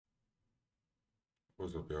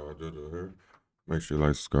What's up, y'all? JoJo here. Make sure you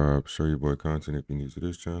like, subscribe, share your boy content if you're new to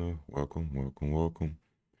this channel. Welcome, welcome, welcome.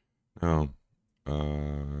 Now,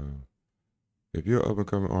 if you're an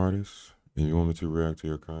up-and-coming artist and you want me to react to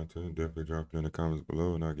your content, definitely drop it in the comments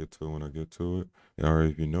below and I'll get to it when I get to it. Or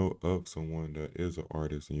if you know of someone that is an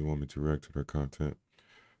artist and you want me to react to their content,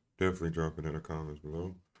 definitely drop it in the comments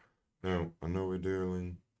below. Now, I know we're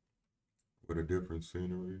dealing with a different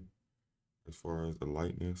scenery as far as the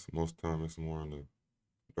lightness. Most time it's more on the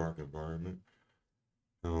dark environment.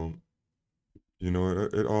 You know,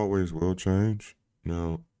 it always will change.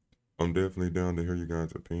 Now, I'm definitely down to hear you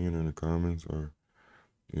guys' opinion in the comments or,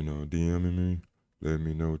 DMing me. Let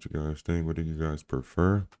me know what you guys think. What do you guys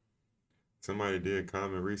prefer? Somebody did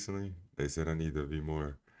comment recently. They said I need to be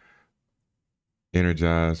more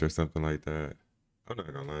energized or something like that. I'm not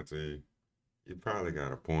gonna lie to you. You probably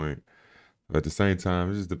got a point. But at the same time,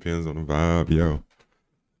 it just depends on the vibe, yo.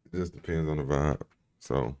 It just depends on the vibe.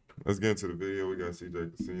 So let's get into the video. We got LilCJ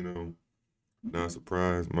Kasino. Not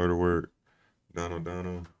surprised. Murdaworth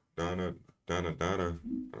Dondada. I don't know.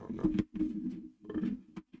 But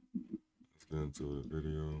let's get into the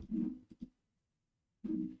video.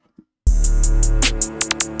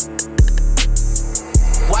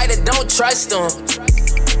 Why they don't trust them?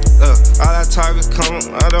 All that talk is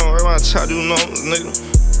coming. I don't worry about try to do numbers,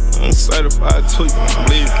 nigga. I'm certified tweet,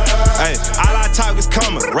 believe it. Hey, all I talk is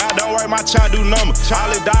coming. Rap don't worry, my child do numbers. All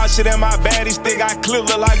this dog shit in my bag, these stick I clip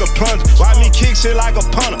look like a plunger. Why me kick shit like a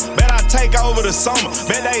punter? Bet I take over the summer.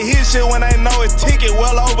 Bet they hit shit when they know it's ticket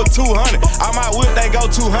well over 200. I might whip, they go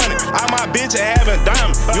 200. I my bitch ain't having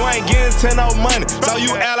diamonds. You ain't getting to no money, so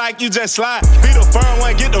you act like you just slide. Be the first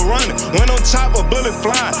one, get the running. When them chopper bullet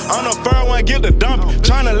flying, I'm the first one, get the dumping.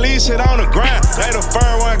 Tryna leave shit on the ground. They the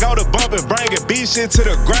first one, go to bumping, bring it, beat shit to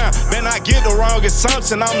the ground. Then I get the wrong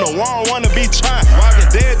assumption, I'm the wrong one to be trying.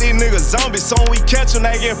 Walking dead, these niggas zombies, so when we catch them,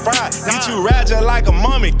 they get fried. Eat you ratchet like a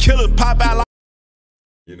mummy, killers pop out like.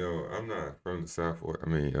 You know, I'm not from the South,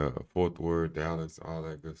 Fourth Ward, Dallas, all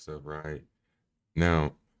that good stuff, right?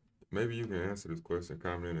 Now, maybe you can answer this question,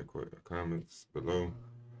 comment in the comments below.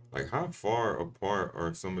 Like, how far apart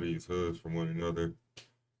are some of these hoods from one another?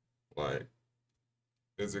 Like,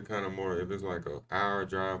 is it kind of more, if it's like an hour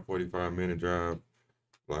drive, 45-minute drive,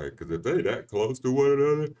 like, because if they that close to one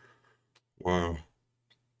another, wow.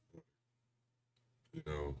 You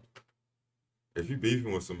know, if you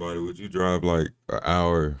beefing with somebody, would you drive like an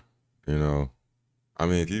hour, I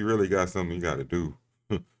mean, if you really got something you got to do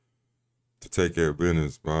to take care of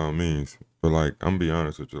business, by all means. But, like, I'm going to be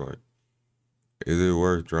honest with you, like, is it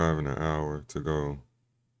worth driving an hour to go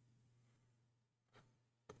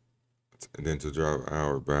and then to drive an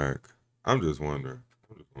hour back? I'm just wondering.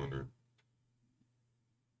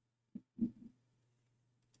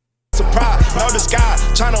 No disguise,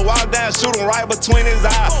 tryna walk down, shoot him right between his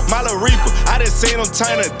eyes. My little Reaper, I done seen him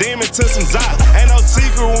turn a demon to some Zod. Ain't no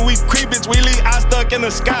secret when we creep, bitch, we leave I stuck in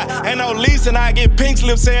the sky. Ain't no leasing, I get pink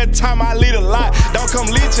slips every time I lead a lot. Don't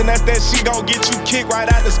come leeching, that's that shit gon' get you kicked right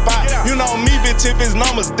out the spot. You know me, bitch, if his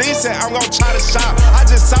numbers decent, I'm gon' try to shop. I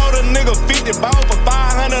just sold a nigga 50 ball for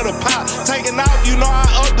 500 a pop. Taking off, you know I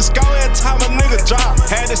up the score every time a nigga drop.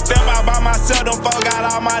 Had to step out by myself, them folk got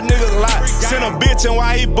all my niggas locked. Send a bitch and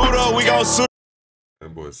while he boot up, we gon' shoot.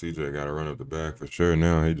 That boy CJ got to run up the back for sure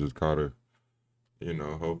now. He just caught her,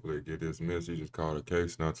 hopefully get this miss. He just caught a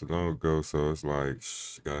case not too long ago. So it's like,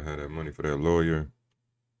 you got to have that money for that lawyer.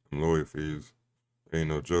 Lawyer fees. Ain't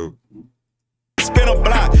no joke. Spin a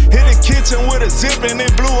block, hit the kitchen with a zip and it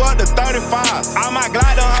blew up to 35. All my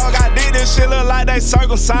glider hog, I did this shit look like they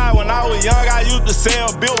circumcised. When I was young, I used to sell,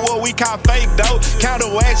 built what we call fake dope. Counter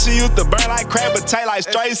wax, she used to burn like crap, but taste like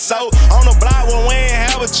straight soap. On the block when we ain't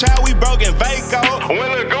have a child, we broke in Vaco. When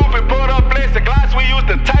the goofy put up plexiglass, we used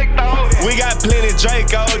to take those. We got plenty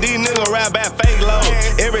Draco, these niggas rap at fake low.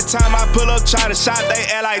 Every time I pull up, try to shop, they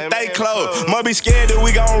act like they close. Must be scared that we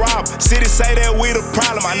gon' rob. City say that we the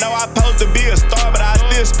problem. I know I supposed to be a star, but I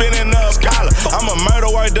still spinning up collar. I'm a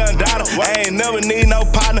Murdaworth Dondada. I ain't never need no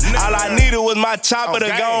partner. All I needed was my chopper to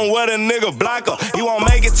go on with a nigga blocker. You won't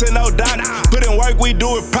make it to no doctor. Put in work, we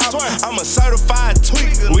do it proper. I'm a certified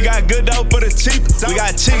tweak. We got good dope for the cheap. We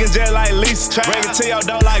got chicken just like Lisa. Bring it to your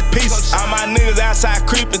dough like pieces. All my niggas outside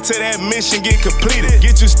creeping till that mission get completed.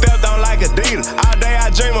 Get you stepped on like Adidas. All day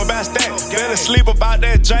I dream about that. Better sleep about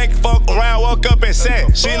that drink. Fuck around, woke up and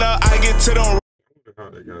said, she know I get to them. How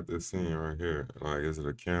they got this scene right here. Like, is it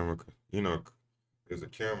a camera? There's a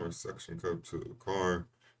camera suction cup to the car.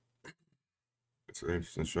 It's an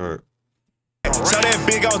interesting shot. So that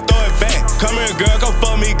bitch gon' throw it back. Come here, girl, go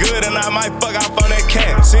fuck me good, and I might fuck off on that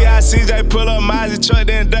cat. See how CJ pull up Mozzie truck,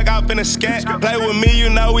 then duck off in the scat. Play with me, you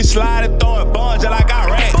know we slide and throwing bombs just like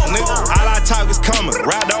I rat. Nigga, all I talk is coming.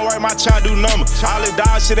 Rap don't work, my child do numbers. All this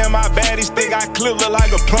dog shit in my baddies think I clip look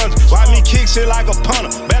like a plunger. Why me kick shit like a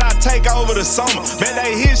punter? Bet I take over the summer. Bet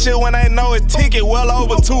they hit shit when they know it's ticket well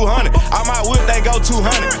over 200. I might whip, they go 200.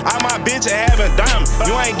 I my bitch and having diamonds.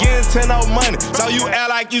 You ain't getting to no money, so you act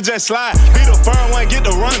like you just slide. Be the firm one, get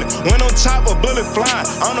the running. When on top of bullet flying,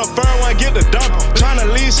 on the firm one, get the dump.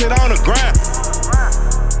 Tryna leave shit on the grind.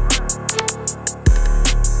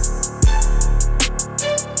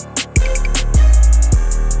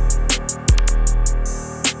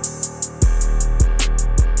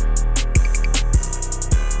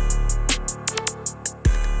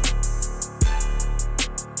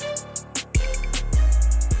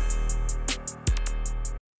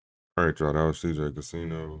 All right, y'all. That was LilCJ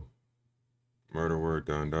Kasino. Murdaworth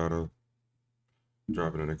Dondada.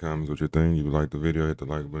 Drop it in the comments what you think. If you liked the video, hit the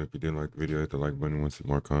like button. If you didn't like the video, hit the like button. Want to see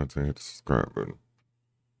more content, hit the subscribe button.